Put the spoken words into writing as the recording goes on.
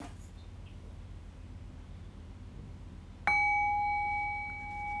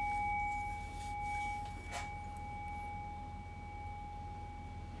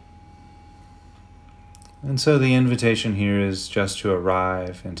And so the invitation here is just to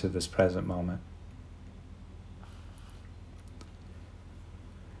arrive into this present moment.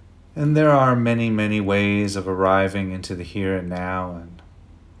 And there are many, many ways of arriving into the here and now. And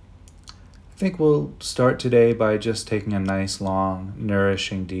I think we'll start today by just taking a nice, long,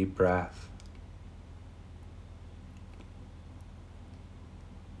 nourishing, deep breath.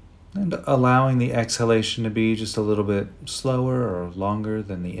 And allowing the exhalation to be just a little bit slower or longer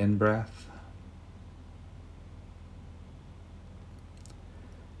than the in-breath.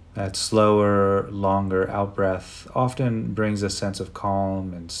 That slower, longer out-breath often brings a sense of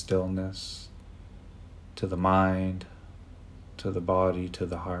calm and stillness to the mind, to the body, to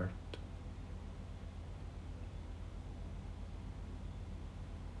the heart.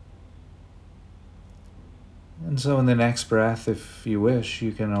 And so in the next breath, if you wish,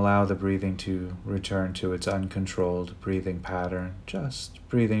 you can allow the breathing to return to its uncontrolled breathing pattern, just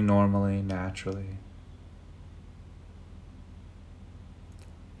breathing normally, naturally.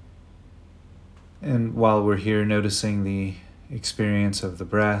 And while we're here noticing the experience of the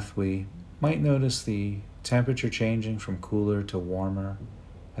breath, we might notice the temperature changing from cooler to warmer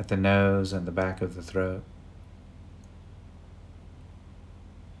at the nose and the back of the throat.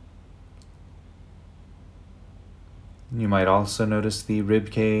 You might also notice the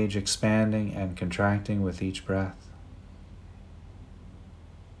rib cage expanding and contracting with each breath.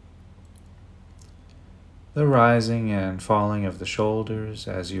 The rising and falling of the shoulders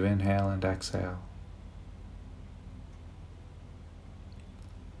as you inhale and exhale.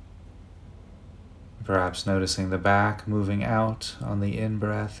 Perhaps noticing the back moving out on the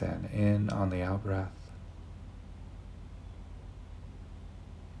in-breath and in on the out-breath.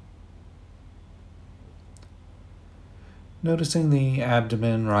 Noticing the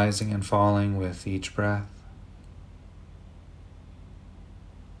abdomen rising and falling with each breath.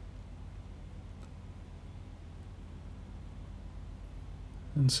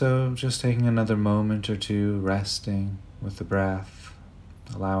 And so just taking another moment or two, resting with the breath,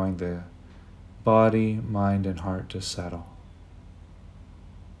 allowing the body, mind, and heart to settle.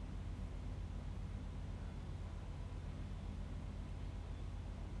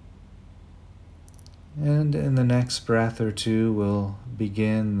 And in the next breath or two, we'll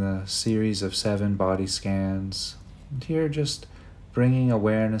begin the series of 7 body scans. And here, just bringing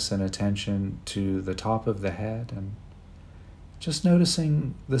awareness and attention to the top of the head and just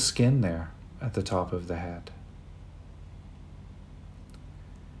noticing the skin there at the top of the head.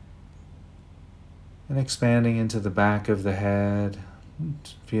 And expanding into the back of the head,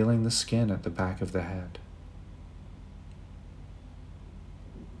 feeling the skin at the back of the head.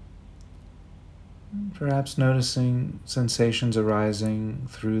 Perhaps noticing sensations arising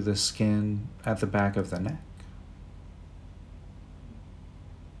through the skin at the back of the neck.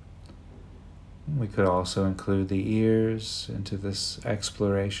 We could also include the ears into this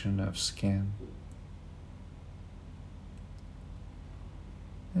exploration of skin.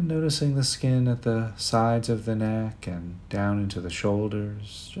 And noticing the skin at the sides of the neck and down into the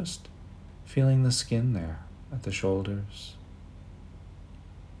shoulders, just feeling the skin there at the shoulders.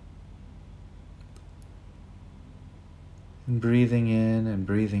 And breathing in and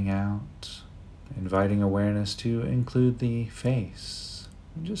breathing out, inviting awareness to include the face,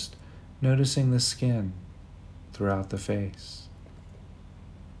 and just noticing the skin throughout the face.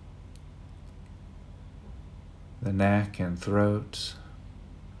 The neck and throat,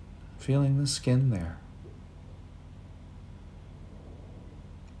 feeling the skin there.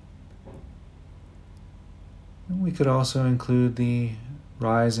 And we could also include the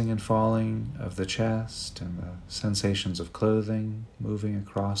rising and falling of the chest and the sensations of clothing moving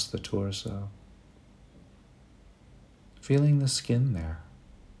across the torso. Feeling the skin there.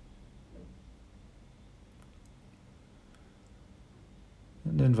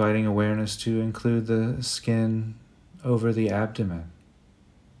 And inviting awareness to include the skin over the abdomen.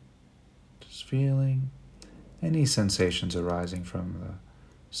 Just feeling any sensations arising from the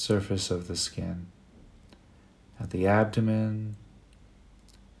surface of the skin at the abdomen,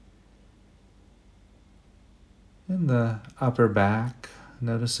 in the upper back,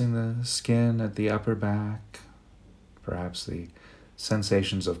 noticing the skin at the upper back, perhaps the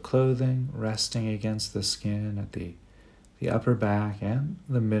sensations of clothing resting against the skin at the upper back and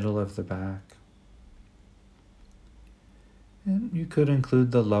the middle of the back. And you could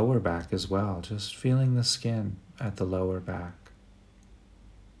include the lower back as well, just feeling the skin at the lower back.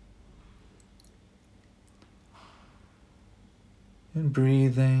 And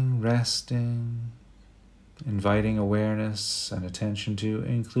breathing, resting, inviting awareness and attention to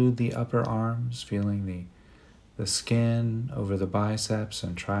include the upper arms, feeling the skin over the biceps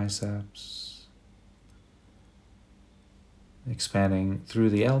and triceps. expanding through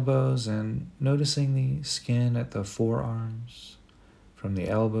the elbows and noticing the skin at the forearms, from the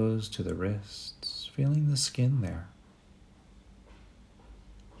elbows to the wrists, feeling the skin there.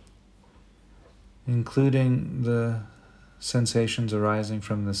 Including the sensations arising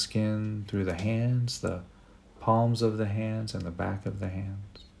from the skin through the hands, the palms of the hands and the back of the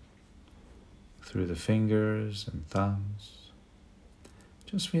hands, through the fingers and thumbs,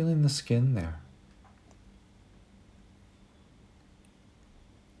 just feeling the skin there.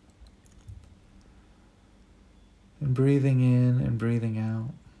 And breathing in and breathing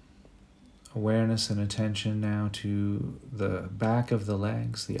out, awareness and attention now to the back of the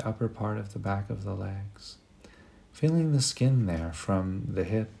legs, the upper part of the back of the legs. Feeling the skin there from the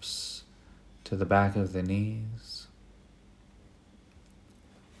hips to the back of the knees.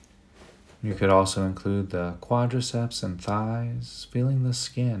 You could also include the quadriceps and thighs, feeling the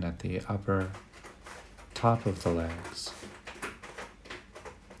skin at the upper top of the legs.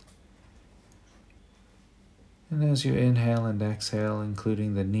 And as you inhale and exhale,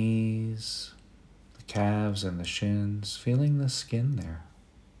 including the knees, the calves, and the shins, feeling the skin there.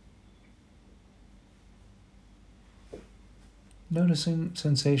 Noticing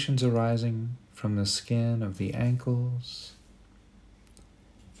sensations arising from the skin of the ankles,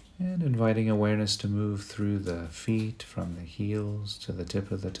 and inviting awareness to move through the feet from the heels to the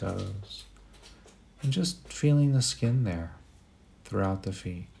tip of the toes, and just feeling the skin there throughout the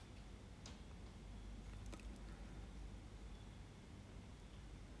feet.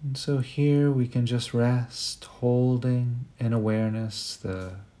 And so here we can just rest, holding in awareness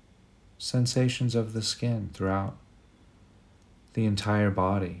the sensations of the skin throughout the entire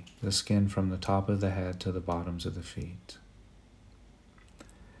body, the skin from the top of the head to the bottoms of the feet.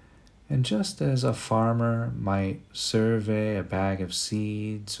 And just as a farmer might survey a bag of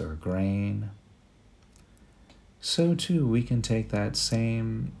seeds or grain, so too we can take that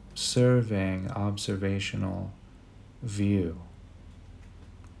same surveying observational view,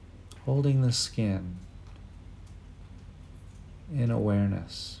 holding the skin in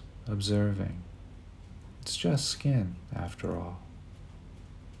awareness, observing. It's just skin, after all.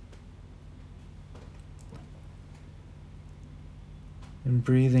 And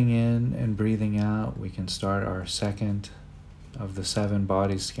breathing in and breathing out, we can start our second of the 7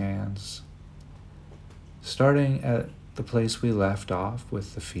 body scans, starting at the place we left off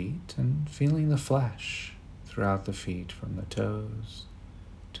with the feet and feeling the flesh throughout the feet, from the toes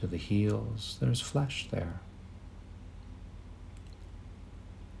to the heels. There's flesh there.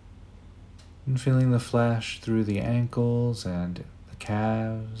 And feeling the flesh through the ankles and the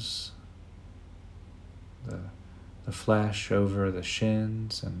calves, the flesh over the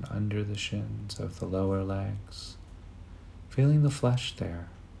shins and under the shins of the lower legs. Feeling the flesh there.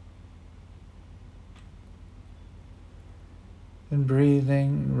 And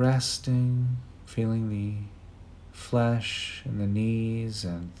breathing, resting, feeling the flesh in the knees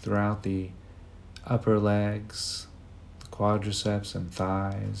and throughout the upper legs, the quadriceps and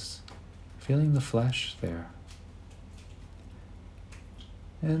thighs, feeling the flesh there.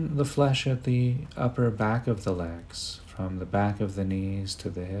 And the flesh at the upper back of the legs, from the back of the knees to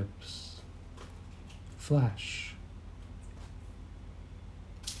the hips. Flesh.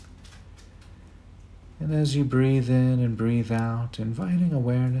 And as you breathe in and breathe out, inviting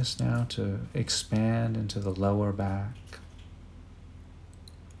awareness now to expand into the lower back,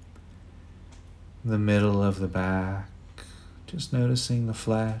 the middle of the back, just noticing the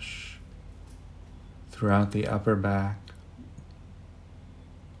flesh throughout the upper back.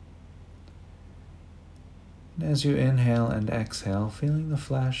 And as you inhale and exhale, feeling the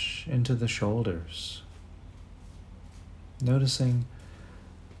flesh into the shoulders, noticing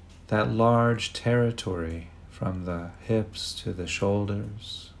that large territory from the hips to the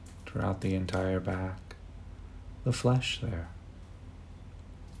shoulders, throughout the entire back, the flesh there.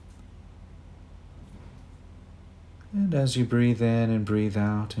 And as you breathe in and breathe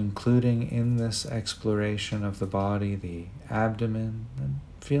out, including in this exploration of the body, the abdomen, and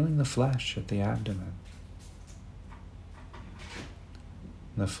feeling the flesh at the abdomen.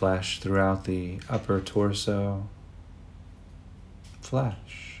 The flesh throughout the upper torso,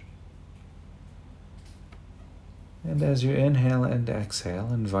 flesh. And as you inhale and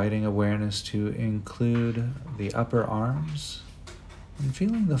exhale, inviting awareness to include the upper arms and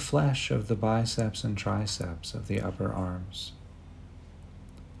feeling the flesh of the biceps and triceps of the upper arms.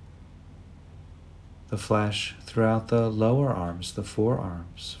 The flesh throughout the lower arms, the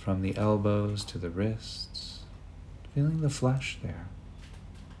forearms, from the elbows to the wrists, feeling the flesh there.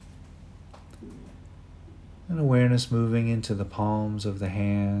 And awareness moving into the palms of the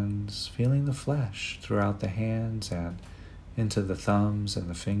hands, feeling the flesh throughout the hands and into the thumbs and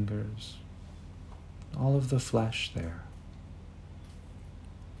the fingers, all of the flesh there.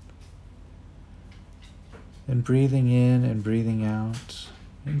 And breathing in and breathing out,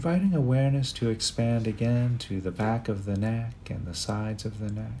 inviting awareness to expand again to the back of the neck and the sides of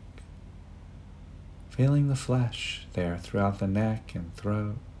the neck. Feeling the flesh there throughout the neck and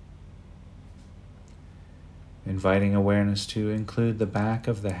throat. Inviting awareness to include the back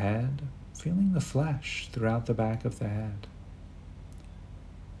of the head, feeling the flesh throughout the back of the head.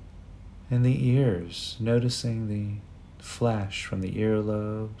 And the ears, noticing the flesh from the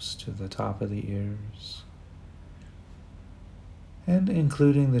earlobes to the top of the ears. And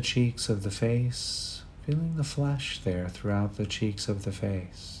including the cheeks of the face, feeling the flesh there throughout the cheeks of the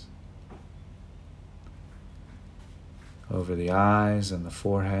face. Over the eyes and the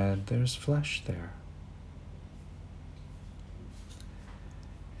forehead, there's flesh there.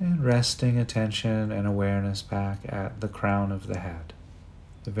 And resting attention and awareness back at the crown of the head,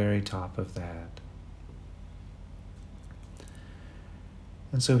 the very top of the head.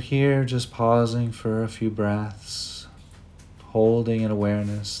 And so here, just pausing for a few breaths, holding in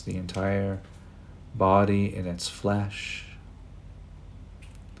awareness the entire body in its flesh.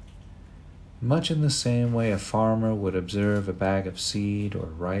 Much in the same way a farmer would observe a bag of seed or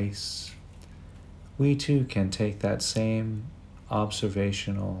rice, we too can take that same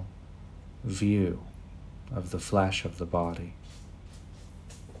observational view of the flesh of the body.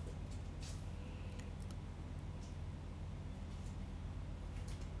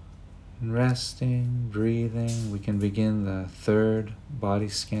 And resting, breathing, we can begin the third body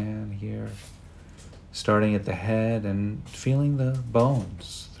scan here, starting at the head and feeling the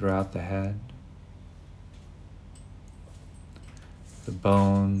bones throughout the head, the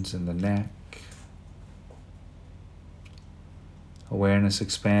bones in the neck. Awareness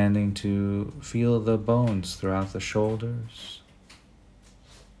expanding to feel the bones throughout the shoulders,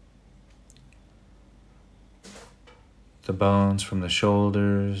 the bones from the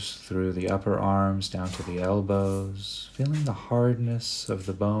shoulders through the upper arms down to the elbows, feeling the hardness of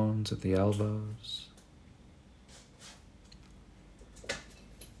the bones at the elbows.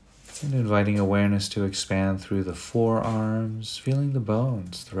 And inviting awareness to expand through the forearms, feeling the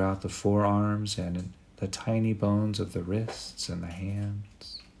bones throughout the forearms and the tiny bones of the wrists and the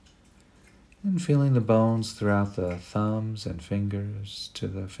hands, and feeling the bones throughout the thumbs and fingers to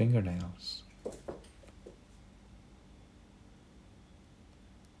the fingernails.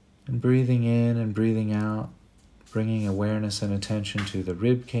 And breathing in and breathing out, bringing awareness and attention to the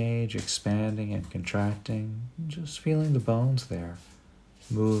rib cage, expanding and contracting, and just feeling the bones there,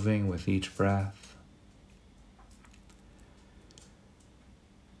 moving with each breath.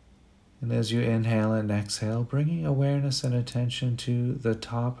 And as you inhale and exhale, bringing awareness and attention to the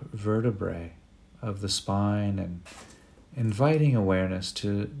top vertebrae of the spine and inviting awareness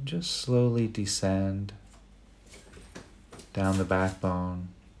to just slowly descend down the backbone,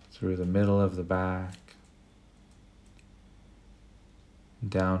 through the middle of the back,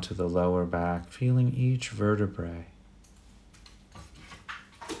 down to the lower back, feeling each vertebrae.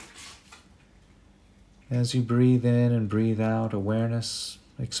 As you breathe in and breathe out, awareness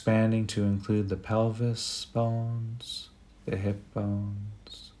expanding to include the pelvis bones, the hip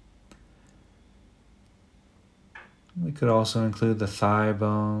bones. We could also include the thigh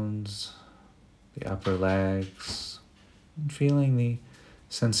bones, the upper legs, and feeling the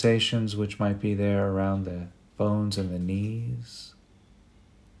sensations which might be there around the bones in the knees,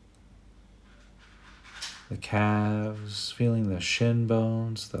 the calves, feeling the shin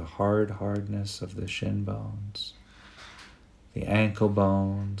bones, the hardness of the shin bones. The ankle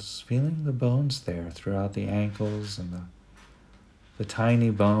bones, feeling the bones there throughout the ankles and the tiny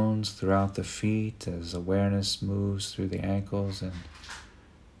bones throughout the feet as awareness moves through the ankles and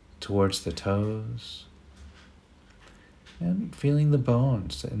towards the toes. And feeling the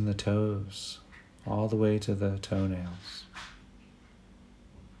bones in the toes all the way to the toenails.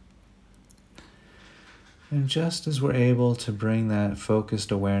 And just as we're able to bring that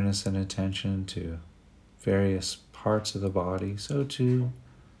focused awareness and attention to various parts of the body, so too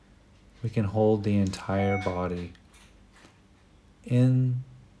we can hold the entire body in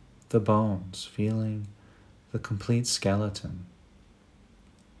the bones, feeling the complete skeleton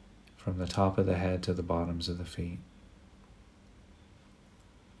from the top of the head to the bottoms of the feet.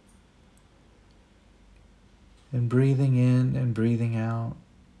 And breathing in and breathing out,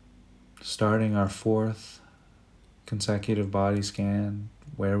 starting our fourth consecutive body scan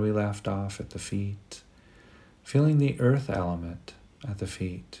where we left off at the feet. Feeling the earth element at the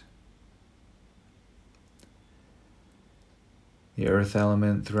feet. The earth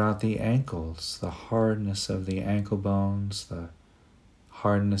element throughout the ankles, the hardness of the ankle bones, the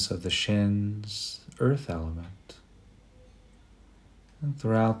hardness of the shins, earth element. And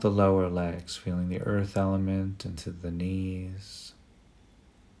throughout the lower legs, feeling the earth element into the knees.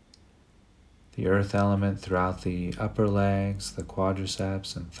 The earth element throughout the upper legs, the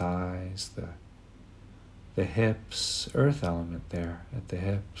quadriceps and thighs, the hips, earth element there at the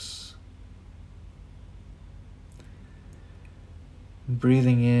hips.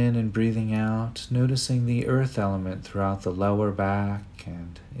 Breathing in and breathing out, noticing the earth element throughout the lower back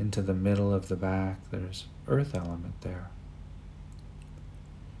and into the middle of the back. There's earth element there.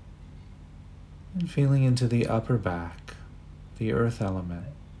 And feeling into the upper back, the earth element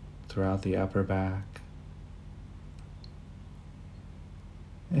throughout the upper back.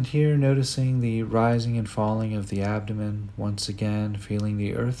 And here noticing the rising and falling of the abdomen, once again feeling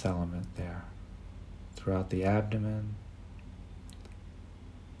the earth element there throughout the abdomen.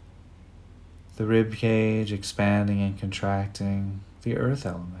 The rib cage expanding and contracting, the earth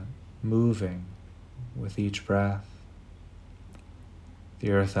element moving with each breath.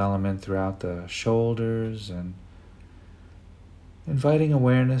 The earth element throughout the shoulders, and inviting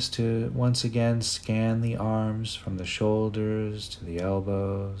awareness to once again scan the arms from the shoulders to the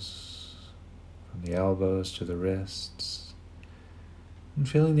elbows, from the elbows to the wrists, and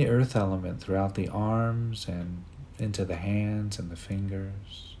feeling the earth element throughout the arms and into the hands and the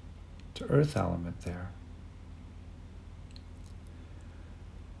fingers. To earth element there.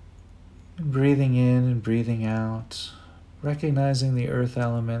 And breathing in and breathing out, recognizing the earth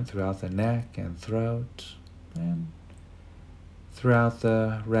element throughout the neck and throat, and throughout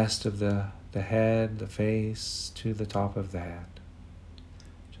the rest of the head, the face, to the top of the head.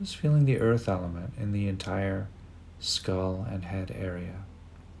 Just feeling the earth element in the entire skull and head area.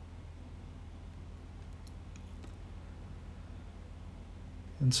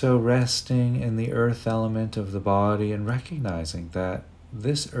 And so resting in the earth element of the body and recognizing that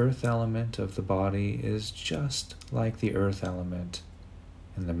this earth element of the body is just like the earth element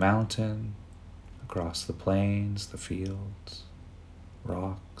in the mountain, across the plains, the fields,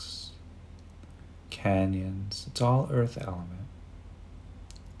 rocks, canyons. It's all earth element.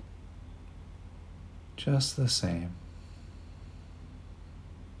 Just the same.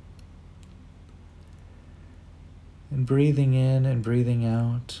 And breathing in and breathing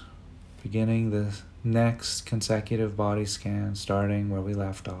out, beginning the next consecutive body scan, starting where we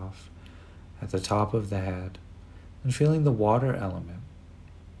left off, at the top of the head, and feeling the water element.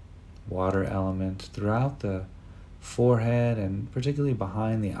 Water element throughout the forehead and particularly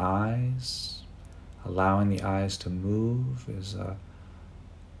behind the eyes. Allowing the eyes to move is a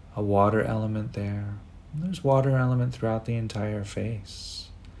water element there. And there's water element throughout the entire face,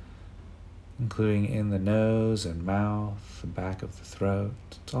 including in the nose and mouth, the back of the throat.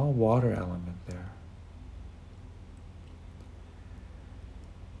 It's all water element there.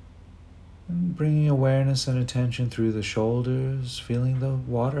 And bringing awareness and attention through the shoulders, feeling the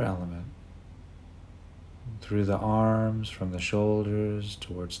water element. Through the arms, from the shoulders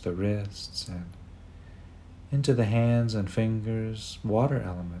towards the wrists, and into the hands and fingers, water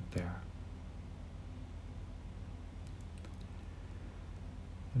element there.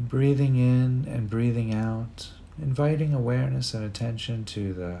 And breathing in and breathing out, inviting awareness and attention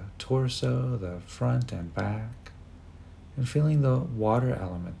to the torso, the front and back, and feeling the water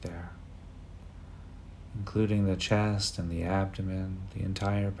element there, including the chest and the abdomen, the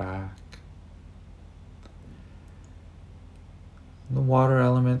entire back. And the water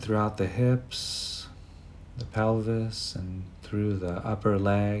element throughout the hips, the pelvis, and through the upper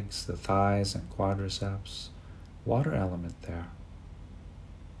legs, the thighs and quadriceps, water element there.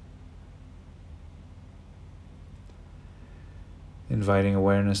 Inviting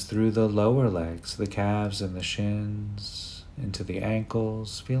awareness through the lower legs, the calves and the shins, into the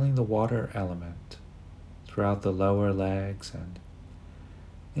ankles, feeling the water element throughout the lower legs and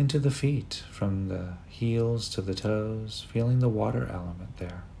into the feet, from the heels to the toes, feeling the water element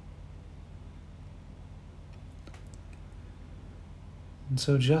there. And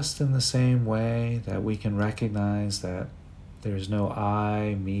so just in the same way that we can recognize that there's no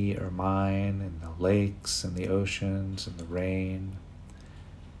I, me, or mine in the lakes and the oceans and the rain,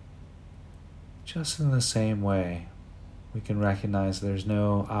 just in the same way we can recognize there's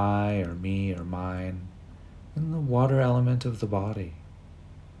no I or me or mine in the water element of the body.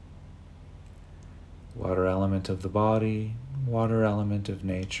 Water element of the body, water element of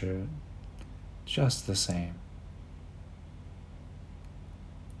nature, just the same.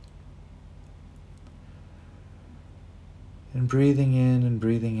 And breathing in and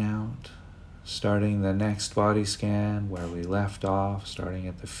breathing out, starting the next body scan where we left off, starting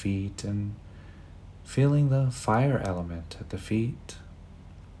at the feet and feeling the fire element at the feet.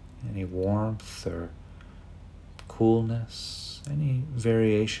 Any warmth or coolness, any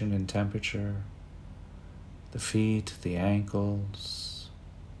variation in temperature, the feet, the ankles,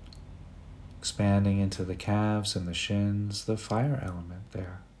 expanding into the calves and the shins, the fire element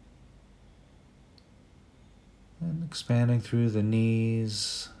there. And expanding through the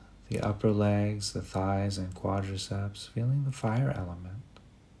knees, the upper legs, the thighs and quadriceps, feeling the fire element.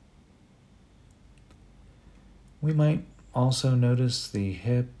 We might also notice the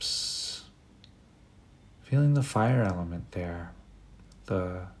hips, feeling the fire element there.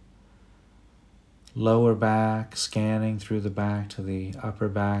 The lower back, scanning through the back to the upper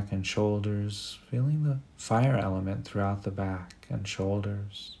back and shoulders, feeling the fire element throughout the back and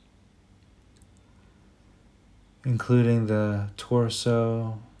shoulders. Including the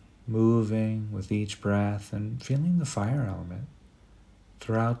torso, moving with each breath and feeling the fire element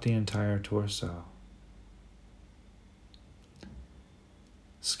throughout the entire torso.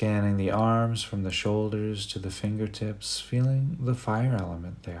 Scanning the arms from the shoulders to the fingertips, feeling the fire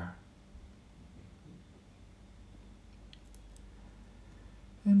element there.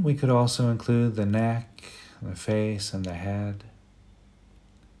 And we could also include the neck, the face, and the head.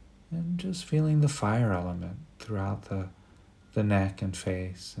 And just feeling the fire element throughout the neck and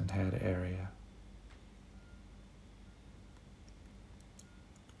face and head area.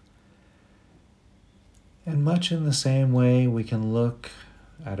 And much in the same way, we can look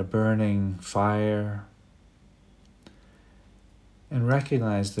at a burning fire and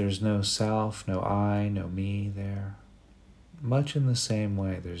recognize there's no self, no I, no me there. Much in the same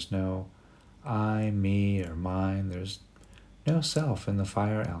way, there's no I, me, or mine. There's no self in the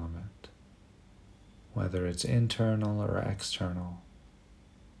fire element, whether it's internal or external,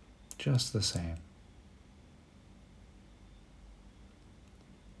 just the same.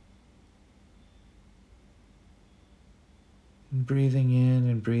 And breathing in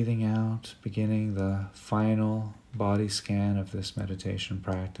and breathing out, beginning the final body scan of this meditation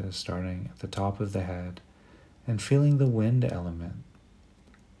practice, starting at the top of the head and feeling the wind element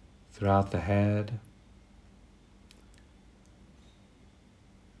throughout the head,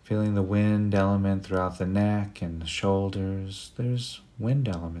 feeling the wind element throughout the neck and the shoulders. There's wind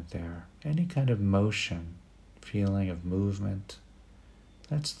element there. Any kind of motion, feeling of movement,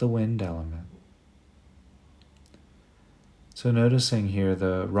 that's the wind element. So noticing here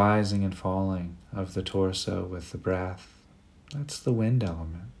the rising and falling of the torso with the breath, that's the wind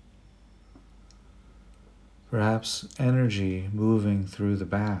element. Perhaps energy moving through the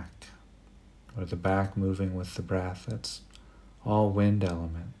back, or the back moving with the breath, that's all wind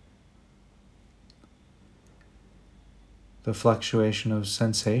element. The fluctuation of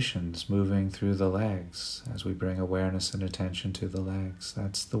sensations moving through the legs as we bring awareness and attention to the legs,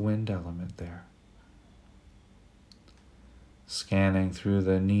 that's the wind element there. Scanning through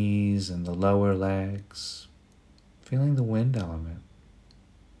the knees and the lower legs, feeling the wind element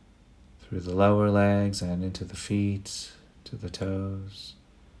through the lower legs and into the feet, to the toes,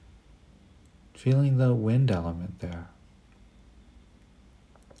 feeling the wind element there.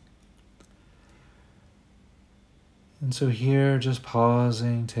 And so here, just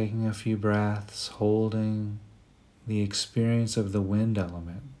pausing, taking a few breaths, holding the experience of the wind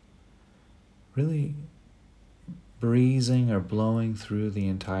element, really breezing or blowing through the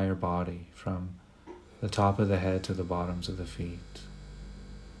entire body from the top of the head to the bottoms of the feet.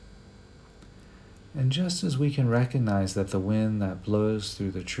 And just as we can recognize that the wind that blows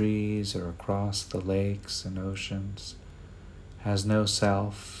through the trees or across the lakes and oceans has no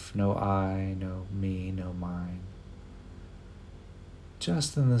self, no I, no me, no mine,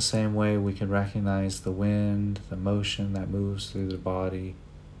 just in the same way we can recognize the wind, the motion that moves through the body,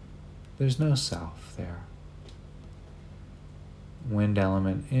 there's no self there. Wind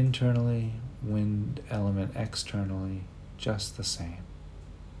element internally, wind element externally, just the same.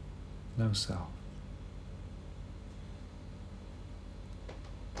 No self.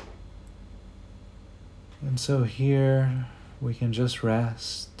 And so here we can just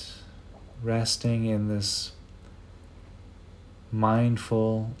resting in this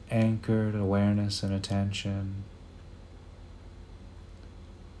mindful, anchored awareness and attention.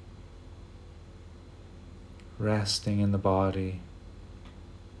 Resting in the body,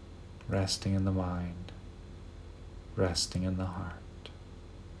 resting in the mind, resting in the heart.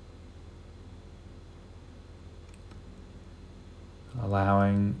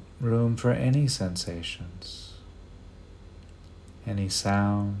 Allowing room for any sensations, any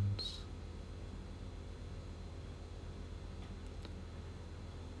sounds.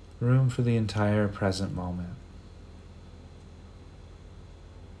 room for the entire present moment.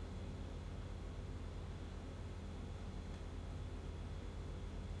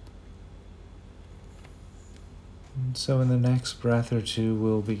 And so in the next breath or two,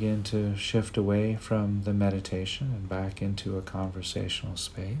 we'll begin to shift away from the meditation and back into a conversational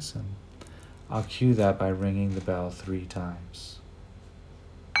space. And I'll cue that by ringing the bell 3 times.